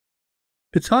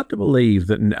It's hard to believe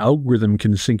that an algorithm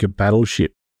can sink a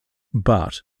battleship,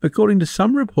 but, according to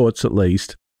some reports at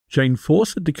least, Jane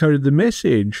Fawcett decoded the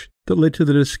message that led to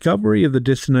the discovery of the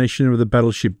destination of the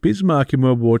battleship Bismarck in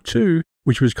World War II,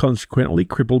 which was consequently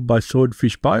crippled by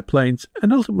swordfish biplanes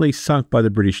and ultimately sunk by the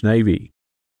British Navy.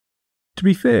 To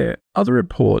be fair, other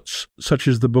reports, such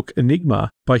as the book Enigma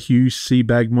by Hugh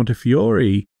Sebag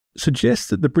Montefiore, suggest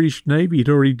that the British Navy had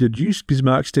already deduced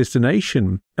Bismarck's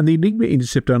destination, and the Enigma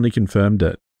intercept only confirmed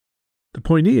it. The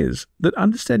point is that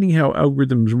understanding how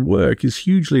algorithms work is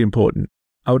hugely important.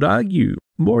 I would argue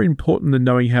more important than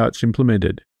knowing how it's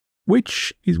implemented,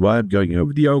 which is why I'm going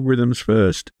over the algorithms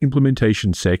first,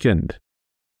 implementation second.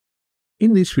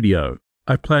 In this video,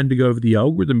 I plan to go over the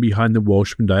algorithm behind the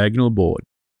Welchman Diagonal board.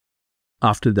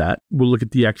 After that, we'll look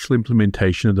at the actual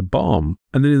implementation of the BOMBE,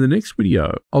 and then in the next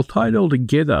video, I'll tie it all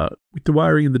together with the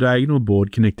wiring of the diagonal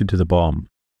board connected to the BOMBE.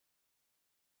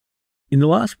 In the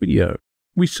last video,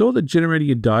 we saw that generating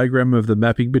a diagram of the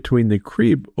mapping between the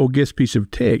crib or guest piece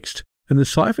of text and the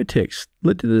ciphertext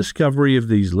led to the discovery of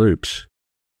these loops.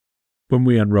 When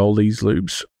we unroll these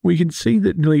loops, we can see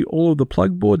that nearly all of the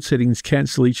plugboard settings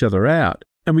cancel each other out,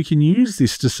 and we can use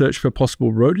this to search for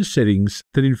possible rotor settings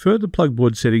that infer the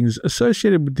plugboard settings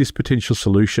associated with this potential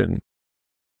solution.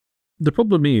 The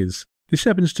problem is, this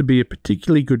happens to be a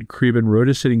particularly good crib and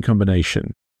rotor setting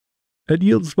combination. It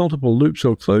yields multiple loops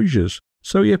or closures,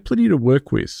 so we have plenty to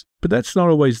work with, but that's not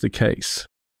always the case.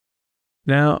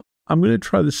 Now, I'm going to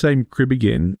try the same crib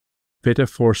again,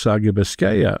 Wettervorhersage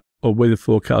Biscaya, or weather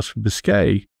forecast for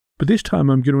Biscay, but this time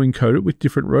I'm going to encode it with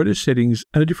different rotor settings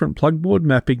and a different plugboard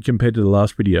mapping compared to the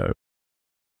last video.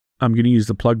 I'm going to use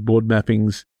the plugboard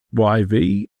mappings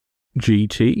YV,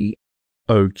 GT,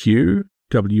 OQ,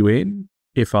 WN,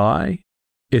 FI,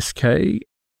 SK,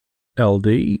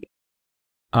 LD,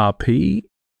 RP,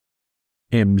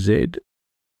 MZ,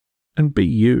 and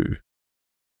BU.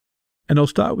 And I'll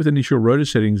start with initial rotor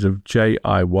settings of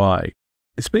JIY.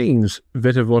 This means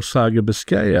Wettervorhersage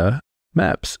Biscaya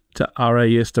maps to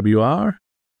RASWR,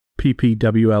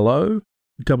 PPWLO,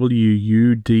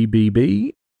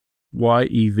 WUDBB,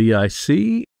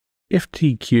 YEVIC,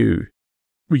 FTQ.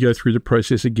 We go through the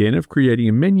process again of creating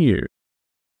a menu.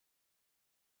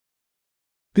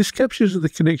 This captures the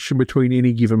connection between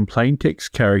any given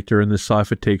plaintext character and the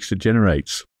ciphertext it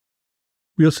generates.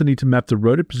 We also need to map the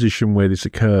rotor position where this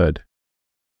occurred.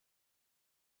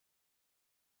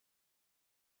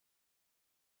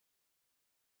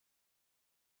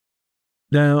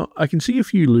 Now, I can see a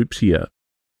few loops here.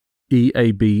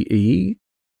 EABE,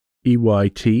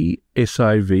 EYT,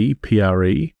 SIV,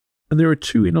 PRE, and there are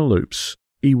two inner loops,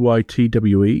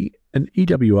 EYTWE and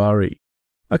EWRE.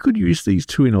 I could use these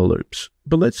two inner loops,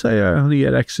 but let's say I only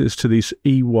had access to this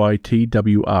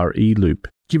EYTWRE loop,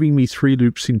 giving me 3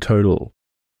 loops in total.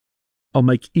 I'll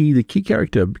make E the key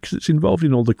character because it's involved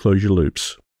in all the closure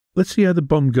loops. Let's see how the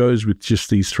BOMBE goes with just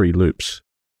these 3 loops.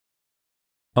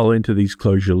 I'll enter these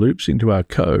closure loops into our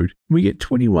code, and we get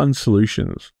 21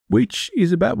 solutions, which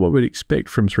is about what we'd expect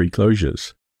from 3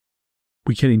 closures.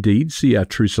 We can indeed see our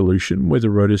true solution where the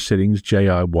rotor settings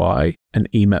JIY and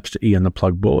E maps to E on the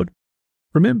plugboard.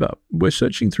 Remember, we're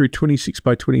searching through 26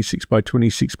 by 26 by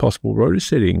 26 possible rotor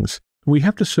settings, and we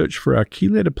have to search for our key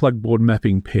letter plugboard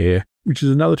mapping pair, which is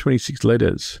another 26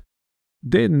 letters.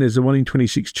 Then there's a 1 in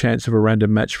 26 chance of a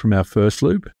random match from our first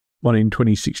loop, 1 in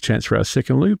 26 chance for our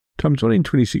second loop, times 1 in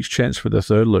 26 chance for the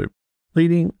third loop,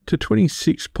 leading to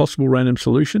 26 possible random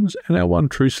solutions and our 1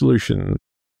 true solution.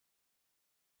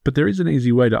 But there is an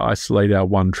easy way to isolate our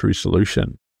 1 true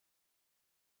solution.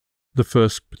 The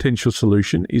first potential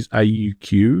solution is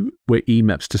AUQ, where E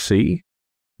maps to C.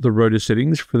 The rotor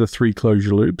settings for the 3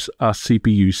 closure loops are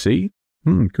CPUC,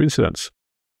 coincidence,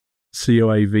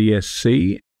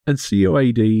 COAVSC, and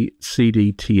COAD-CDTSC.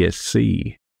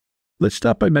 Let's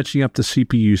start by matching up the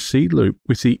CPU-C loop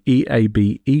with the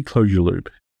EABE closure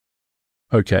loop.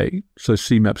 Okay, so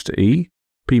C maps to E,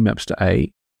 P maps to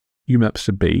A, U maps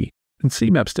to B, and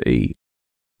C maps to E.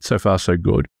 So far so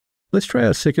good. Let's try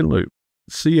our second loop,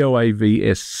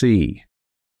 COAVSC.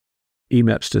 E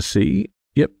maps to C,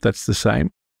 yep, that's the same.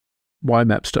 Y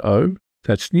maps to O,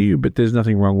 that's new, but there's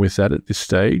nothing wrong with that at this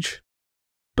stage.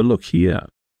 But look here.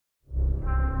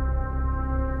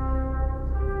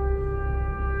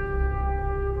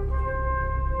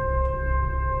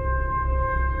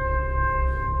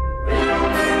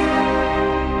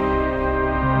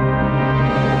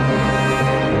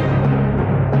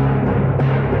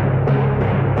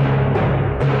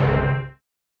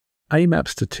 A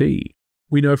maps to T.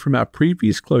 We know from our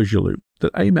previous closure loop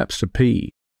that A maps to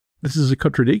P. This is a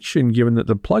contradiction given that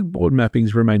the plugboard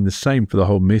mappings remain the same for the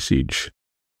whole message.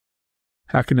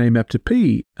 How can A map to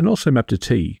P and also map to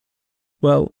T?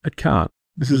 Well, it can't.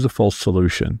 This is a false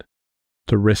solution.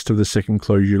 The rest of the second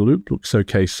closure loop looks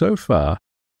okay so far,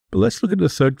 but let's look at the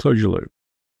third closure loop.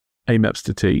 A maps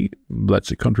to T, that's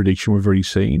a contradiction we've already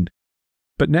seen.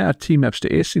 But now T maps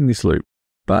to S in this loop,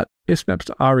 but S maps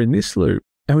to R in this loop,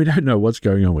 and we don't know what's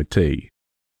going on with T.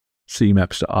 C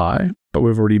maps to I, but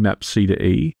we've already mapped C to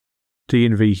E. D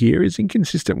and V here is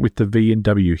inconsistent with the V and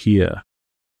W here.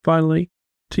 Finally,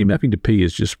 T mapping to P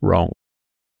is just wrong.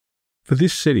 For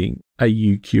this setting, A,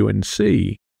 U, Q, and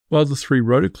C, while the three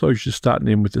rotor closures start and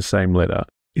end with the same letter,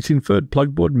 its inferred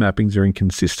plugboard mappings are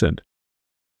inconsistent.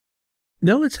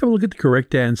 Now let's have a look at the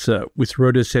correct answer with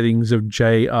rotor settings of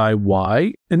J, I,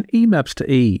 Y, and E maps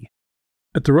to E.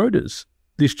 At the rotors,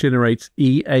 this generates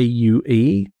E, A, U,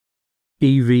 E,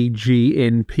 E, V, G,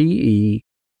 N, P, E,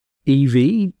 E,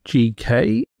 V, G,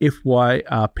 K, F, Y,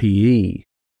 R, P, E.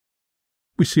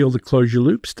 We see all the closure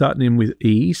loops start and end with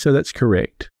E, so that's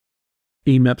correct.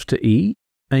 E maps to E,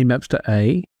 A maps to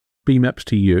A, B maps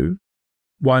to U,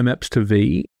 Y maps to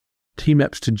V, T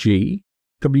maps to G,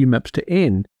 W maps to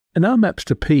N, and R maps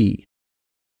to P.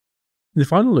 In the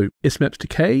final loop, S maps to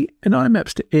K and I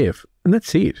maps to F, and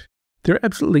that's it. There are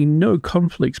absolutely no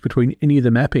conflicts between any of the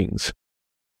mappings.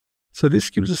 So this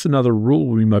gives us another rule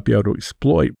we might be able to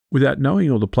exploit without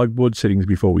knowing all the plugboard settings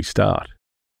before we start.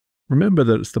 Remember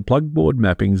that it's the plugboard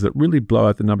mappings that really blow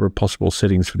out the number of possible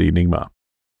settings for the Enigma.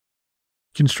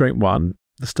 Constraint 1,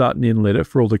 the start and end letter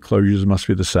for all the closures must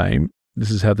be the same. This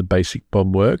is how the basic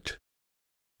BOMBE worked.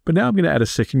 But now I'm going to add a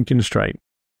second constraint.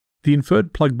 The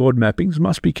inferred plugboard mappings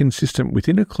must be consistent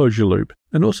within a closure loop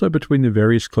and also between the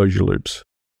various closure loops.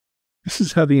 This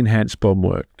is how the enhanced BOMBE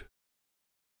worked.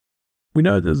 We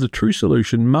know that the true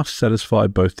solution must satisfy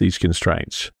both these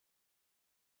constraints.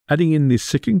 Adding in this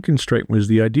second constraint was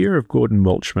the idea of Gordon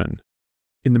Welchman.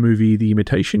 In the movie The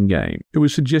Imitation Game, it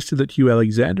was suggested that Hugh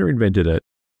Alexander invented it,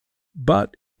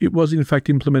 but it was in fact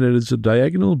implemented as a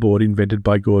diagonal board invented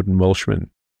by Gordon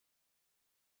Welchman.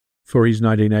 For his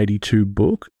 1982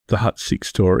 book, The Hut 6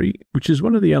 Story, which is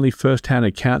one of the only first-hand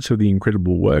accounts of the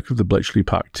incredible work of the Bletchley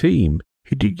Park team,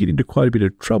 he did get into quite a bit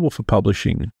of trouble for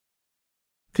publishing.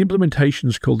 The implementation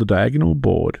is called the diagonal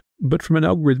board, but from an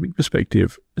algorithmic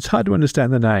perspective, it's hard to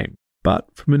understand the name. But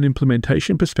from an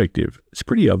implementation perspective, it's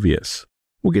pretty obvious.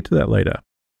 We'll get to that later.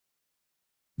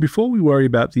 Before we worry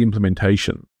about the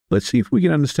implementation, let's see if we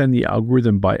can understand the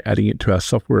algorithm by adding it to our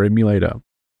software emulator.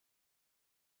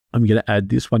 I'm going to add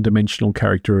this one-dimensional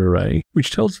character array,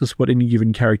 which tells us what any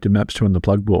given character maps to on the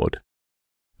plugboard.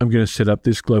 I'm going to set up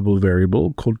this global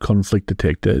variable called conflict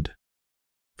detected.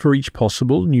 For each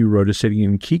possible new rotor setting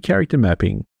and key character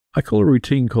mapping, I call a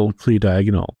routine called clear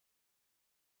diagonal.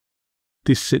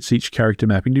 This sets each character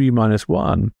mapping to be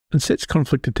 -1 and sets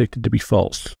conflict detected to be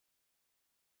false.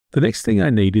 The next thing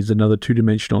I need is another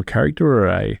two-dimensional character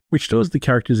array, which stores the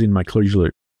characters in my closure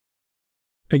loop.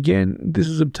 Again, this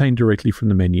is obtained directly from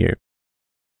the menu.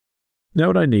 Now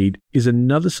what I need is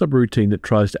another subroutine that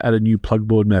tries to add a new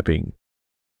plugboard mapping.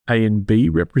 A and B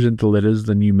represent the letters of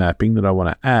the new mapping that I want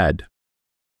to add.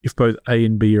 If both A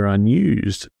and B are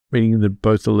unused, meaning that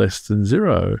both are less than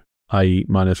 0, i.e.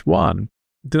 -1,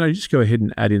 then I just go ahead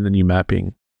and add in the new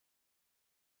mapping.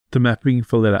 The mapping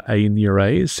for letter A in the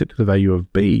array is set to the value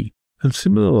of B, and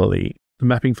similarly, the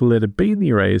mapping for letter B in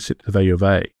the array is set to the value of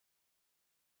A.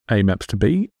 A maps to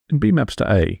B, and B maps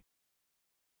to A.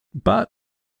 But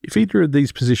if either of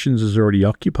these positions is already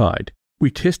occupied, we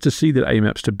test to see that A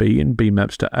maps to B and B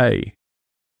maps to A.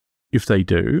 If they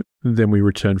do, then we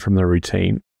return from the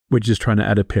routine. We're just trying to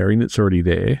add a pairing that's already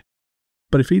there.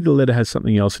 But if either letter has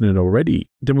something else in it already,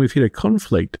 then we've hit a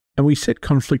conflict, and we set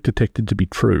conflict detected to be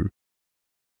true.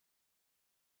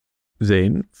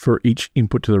 Then, for each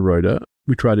input to the rotor,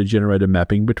 we try to generate a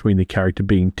mapping between the character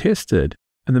being tested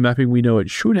and the mapping we know it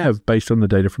should have based on the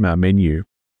data from our menu.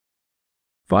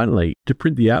 Finally, to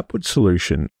print the output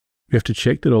solution, we have to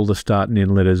check that all the start and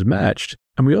end letters matched,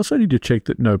 and we also need to check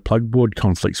that no plugboard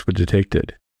conflicts were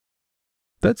detected.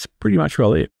 That's pretty much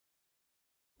all it.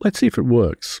 Let's see if it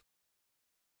works.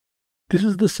 This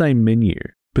is the same menu,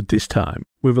 but this time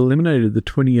we've eliminated the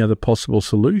 20 other possible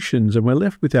solutions and we're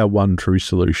left with our one true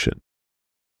solution.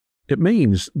 It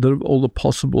means that of all the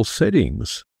possible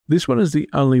settings, this one is the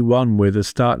only one where the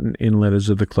start and end letters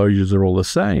of the closures are all the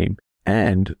same,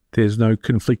 and there's no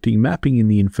conflicting mapping in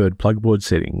the inferred plugboard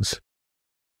settings.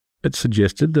 It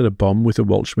suggested that a BOMBE with a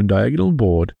Welchman Diagonal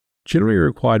board generally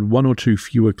required one or two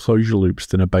fewer closure loops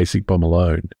than a basic BOMBE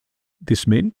alone. This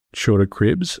meant shorter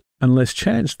cribs and less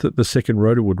chance that the second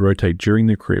rotor would rotate during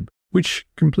the crib, which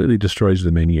completely destroys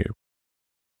the menu.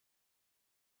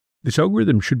 This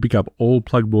algorithm should pick up all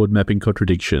plugboard mapping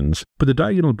contradictions, but the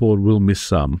diagonal board will miss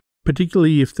some,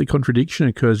 particularly if the contradiction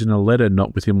occurs in a letter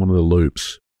not within one of the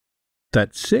loops.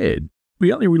 That said,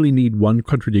 we only really need one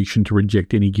contradiction to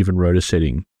reject any given rotor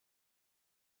setting.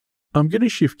 I'm going to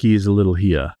shift gears a little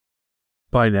here.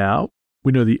 By now,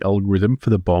 we know the algorithm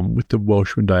for the BOMBE with the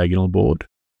Welchman Diagonal board.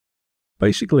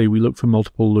 Basically, we look for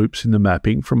multiple loops in the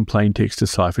mapping from plain text to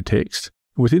ciphertext.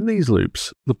 Within these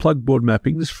loops, the plugboard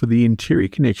mappings for the interior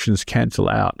connections cancel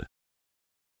out.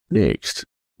 Next,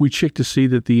 we check to see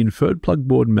that the inferred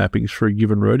plugboard mappings for a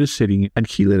given rotor setting and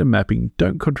key letter mapping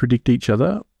don't contradict each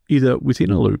other, either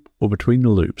within a loop or between the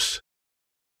loops.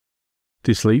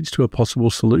 This leads to a possible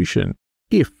solution,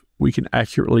 if we can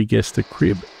accurately guess the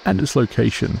crib and its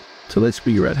location. So let's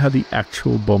figure out how the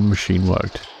actual BOMBE machine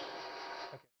worked.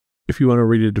 If you want to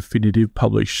read a definitive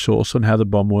published source on how the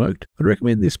BOMBE worked, I'd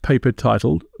recommend this paper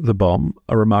titled The BOMBE,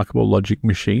 A Remarkable Logic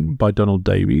Machine by Donald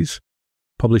Davies,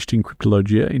 published in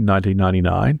Cryptologia in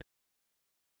 1999.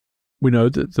 We know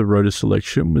that the rotor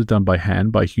selection was done by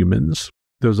hand by humans.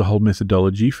 There was a whole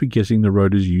methodology for guessing the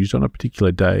rotors used on a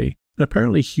particular day, and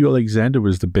apparently Hugh Alexander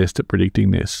was the best at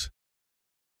predicting this.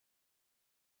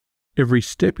 Every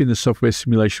step in the software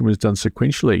simulation was done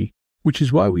sequentially, which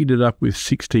is why we ended up with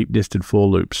 6 deep nested for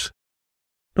loops.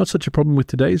 Not such a problem with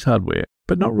today's hardware,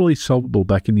 but not really solvable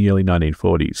back in the early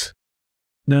 1940s.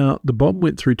 Now, the BOMBE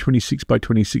went through 26 by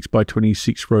 26 by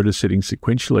 26 rotor settings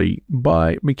sequentially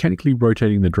by mechanically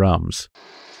rotating the drums.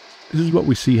 This is what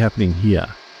we see happening here.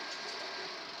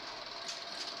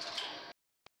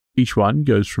 Each one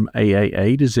goes from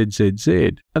AAA to ZZZ,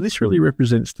 and this really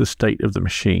represents the state of the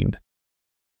machine.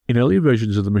 In earlier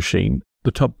versions of the machine,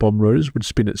 the top BOMBE rotors would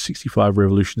spin at 65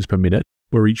 revolutions per minute,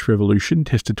 where each revolution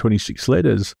tested 26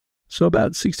 letters, so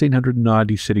about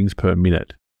 1690 settings per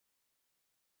minute.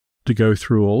 To go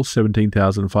through all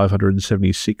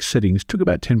 17,576 settings took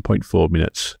about 10.4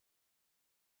 minutes.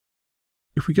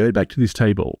 If we go back to this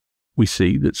table, we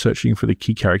see that searching for the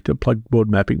key character plugboard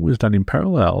mapping was done in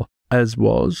parallel, as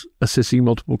was assessing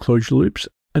multiple closure loops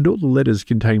and all the letters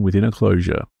contained within a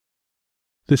closure.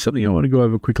 There's something I want to go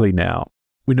over quickly now.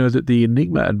 We know that the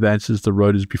Enigma advances the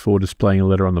rotors before displaying a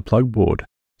letter on the plugboard.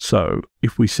 So,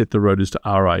 if we set the rotors to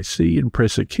RIC and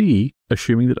press a key,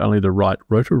 assuming that only the right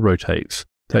rotor rotates,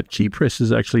 that key press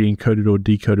is actually encoded or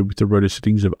decoded with the rotor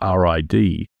settings of RID.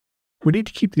 We need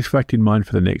to keep this fact in mind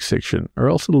for the next section, or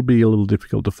else it'll be a little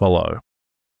difficult to follow.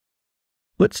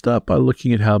 Let's start by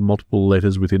looking at how multiple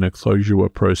letters within a closure were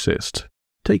processed.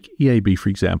 Take EAB for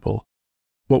example.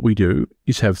 What we do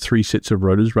is have 3 sets of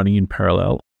rotors running in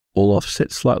parallel, all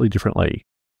offset slightly differently.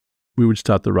 We would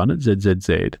start the run at ZZZ,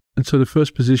 and so the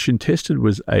first position tested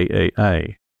was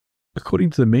AAA. According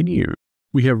to the menu,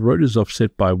 we have rotors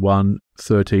offset by 1,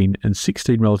 13, and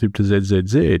 16 relative to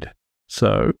ZZZ.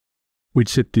 So, we'd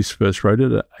set this first rotor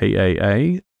to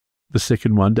AAA, the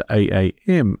second one to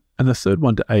AAM, and the third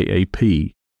one to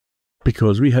AAP.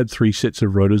 Because we had 3 sets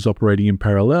of rotors operating in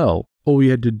parallel, all we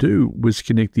had to do was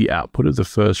connect the output of the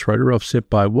first rotor offset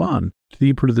by 1 to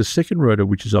the input of the second rotor,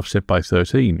 which is offset by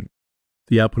 13.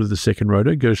 The output of the second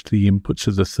rotor goes to the inputs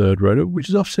of the third rotor, which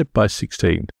is offset by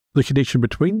 16. The connection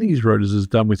between these rotors is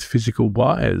done with physical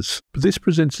wires, but this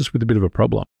presents us with a bit of a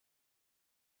problem.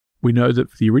 We know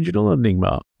that for the original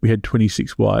Enigma, we had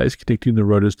 26 wires connecting the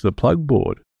rotors to the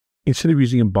plugboard. Instead of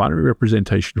using a binary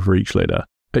representation for each letter,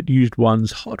 it used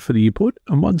one's hot for the input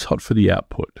and one's hot for the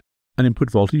output. An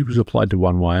input voltage was applied to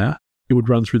one wire, it would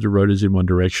run through the rotors in one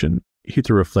direction, hit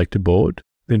the reflector board,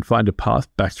 then find a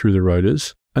path back through the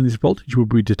rotors, and this voltage would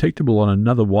be detectable on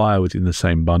another wire within the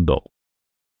same bundle.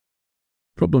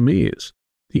 Problem is,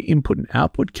 the input and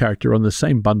output character are on the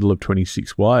same bundle of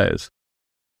 26 wires.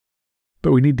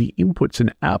 But we need the inputs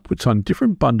and outputs on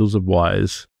different bundles of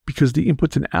wires because the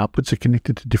inputs and outputs are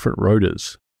connected to different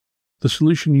rotors. The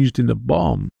solution used in the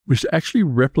BOMBE was to actually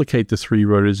replicate the 3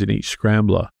 rotors in each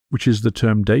scrambler, which is the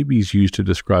term Davies used to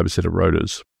describe a set of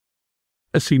rotors.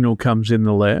 A signal comes in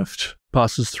the left,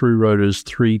 passes through rotors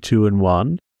 3, 2, and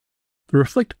 1. The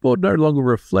reflector board no longer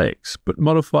reflects, but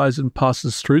modifies and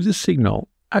passes through the signal,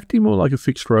 acting more like a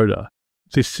fixed rotor.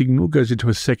 This signal goes into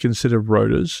a second set of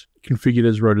rotors, configured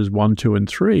as rotors 1, 2, and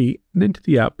 3, and into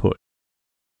the output.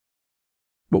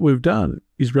 What we've done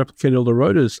is replicate all the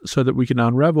rotors so that we can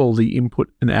unravel the input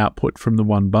and output from the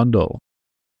one bundle.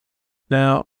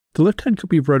 Now, the left-hand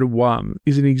copy of rotor 1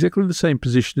 is in exactly the same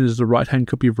position as the right-hand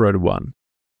copy of rotor 1.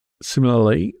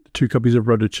 Similarly, the 2 copies of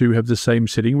rotor 2 have the same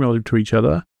setting relative to each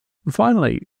other. And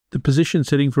finally, the position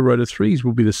setting for rotor 3s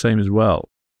will be the same as well.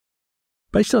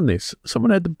 Based on this,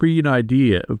 someone had the brilliant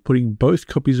idea of putting both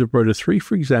copies of rotor 3,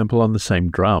 for example, on the same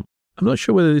drum. I'm not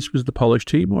sure whether this was the Polish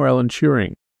team or Alan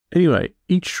Turing, Anyway,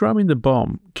 each drum in the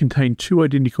BOMBE contained two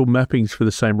identical mappings for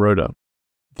the same rotor.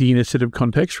 The inner set of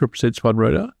contacts represents one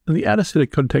rotor, and the outer set of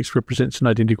contacts represents an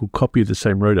identical copy of the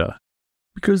same rotor.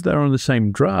 Because they are on the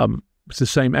same drum, with the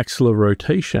same axle of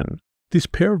rotation, this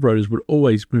pair of rotors would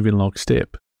always move in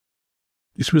lockstep.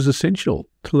 This was essential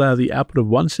to allow the output of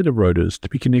one set of rotors to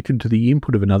be connected to the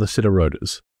input of another set of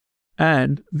rotors.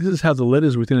 And this is how the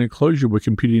letters within an enclosure were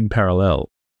computed in parallel,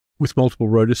 with multiple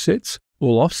rotor sets,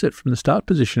 all offset from the start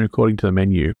position according to the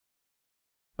menu.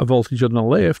 A voltage on the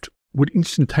left would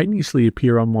instantaneously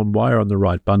appear on one wire on the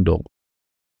right bundle.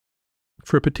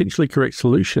 For a potentially correct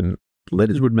solution, the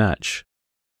letters would match.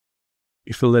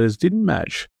 If the letters didn't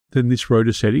match, then this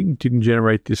rotor setting didn't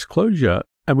generate this closure,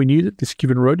 and we knew that this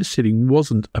given rotor setting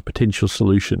wasn't a potential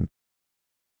solution.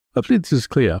 Hopefully this is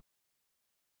clear.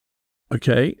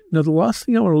 Okay, now the last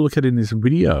thing I want to look at in this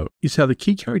video is how the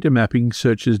key character mapping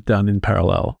search is done in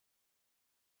parallel.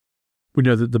 We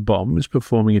know that the BOMBE is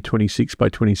performing a 26 by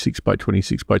 26 by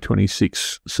 26 by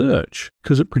 26 search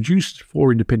because it produced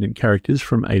 4 independent characters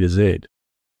from A to Z.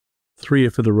 3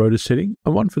 are for the rotor setting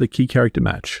and 1 for the key character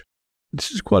match.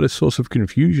 This is quite a source of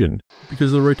confusion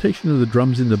because the rotation of the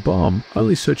drums in the BOMBE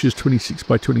only searches 26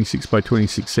 by 26 by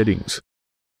 26 settings.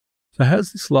 So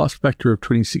how's this last factor of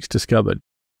 26 discovered?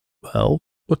 Well,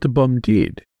 what the BOMBE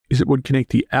did is it would connect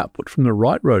the output from the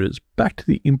right rotors back to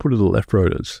the input of the left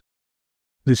rotors.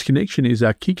 This connection is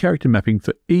our key character mapping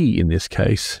for E in this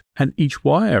case, and each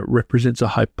wire represents a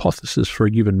hypothesis for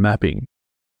a given mapping.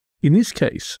 In this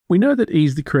case, we know that E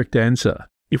is the correct answer.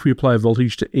 If we apply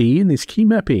voltage to E in this key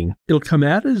mapping, it'll come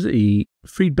out as E,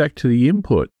 feed back to the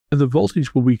input, and the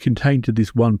voltage will be contained to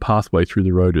this one pathway through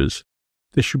the rotors.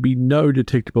 There should be no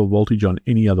detectable voltage on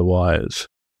any other wires.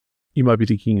 You might be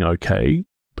thinking, okay,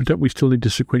 but don't we still need to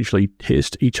sequentially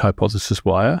test each hypothesis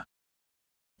wire?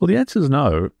 Well, the answer is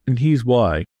no, and here's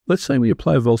why. Let's say we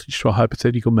apply voltage to a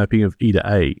hypothetical mapping of E to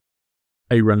A.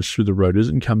 A runs through the rotors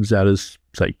and comes out as,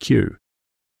 say, Q.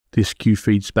 This Q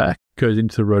feeds back, goes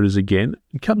into the rotors again,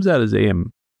 and comes out as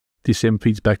M. This M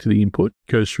feeds back to the input,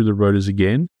 goes through the rotors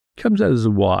again, comes out as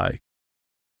a Y.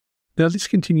 Now this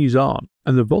continues on,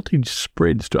 and the voltage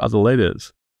spreads to other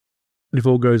letters. And if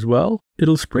all goes well,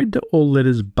 it'll spread to all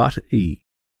letters but E.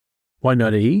 Why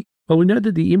not E? Well, we know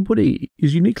that the input E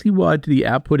is uniquely wired to the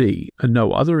output E and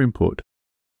no other input.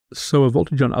 So a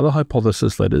voltage on other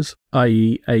hypothesis letters,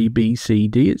 i.e. A, B, C,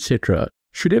 D, etc.,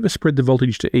 should ever spread the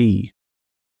voltage to E.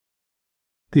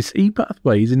 This E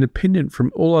pathway is independent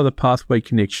from all other pathway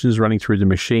connections running through the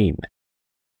machine.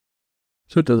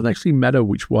 So it doesn't actually matter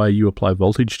which wire you apply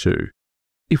voltage to.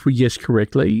 If we guess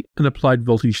correctly and applied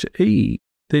voltage to E,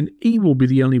 then E will be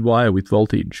the only wire with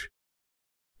voltage.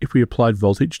 If we applied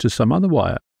voltage to some other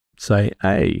wire, say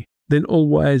A, then all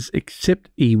wires except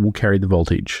E will carry the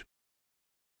voltage.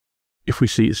 If we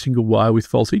see a single wire with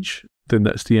voltage, then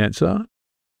that's the answer.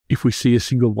 If we see a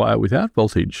single wire without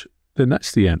voltage, then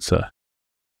that's the answer.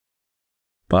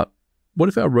 But what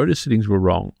if our rotor settings were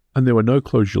wrong and there were no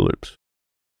closure loops?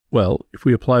 Well, if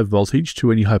we apply voltage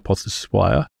to any hypothesis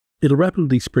wire, it'll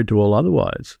rapidly spread to all other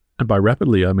wires. And by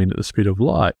rapidly, I mean at the speed of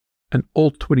light, and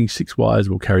all 26 wires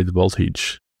will carry the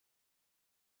voltage.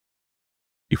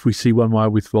 If we see one wire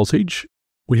with voltage,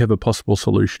 we have a possible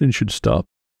solution and should stop.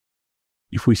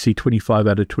 If we see 25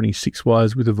 out of 26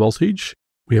 wires with a voltage,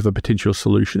 we have a potential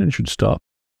solution and should stop.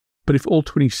 But if all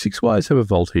 26 wires have a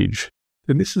voltage,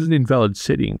 then this is an invalid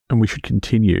setting and we should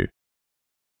continue.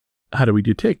 How do we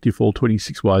detect if all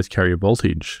 26 wires carry a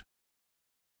voltage?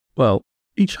 Well,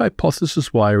 each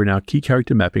hypothesis wire in our key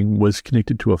character mapping was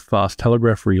connected to a fast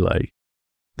telegraph relay.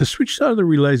 The switch side of the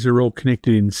relays are all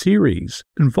connected in series,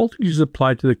 and voltage is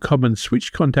applied to the common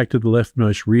switch contact of the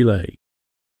leftmost relay.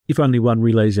 If only one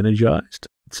relay is energized,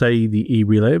 say the E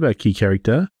relay of our key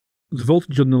character, the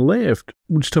voltage on the left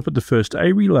would stop at the first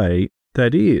A relay,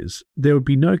 that is, there would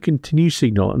be no continuous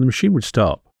signal and the machine would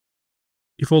stop.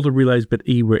 If all the relays but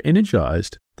E were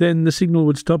energized, then the signal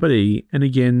would stop at E and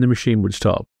again the machine would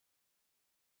stop.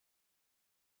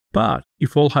 But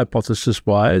if all hypothesis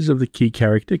wires of the key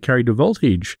character carried a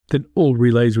voltage, then all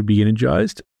relays would be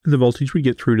energized and the voltage would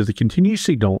get through to the continuous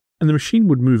signal and the machine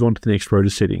would move on to the next rotor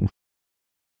setting.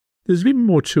 There's a bit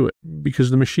more to it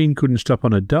because the machine couldn't stop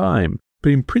on a dime,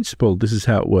 but in principle this is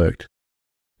how it worked.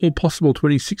 All possible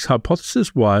 26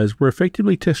 hypothesis wires were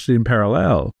effectively tested in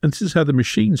parallel, and this is how the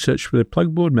machine searched for the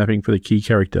plugboard mapping for the key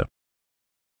character.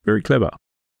 Very clever.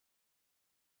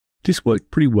 This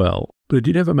worked pretty well, but it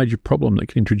did have a major problem that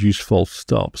can introduce false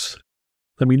stops.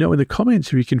 Let me know in the comments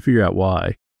if you can figure out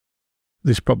why.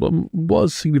 This problem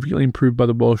was significantly improved by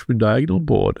the Welchman Diagonal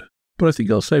board, but I think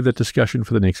I'll save that discussion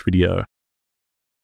for the next video.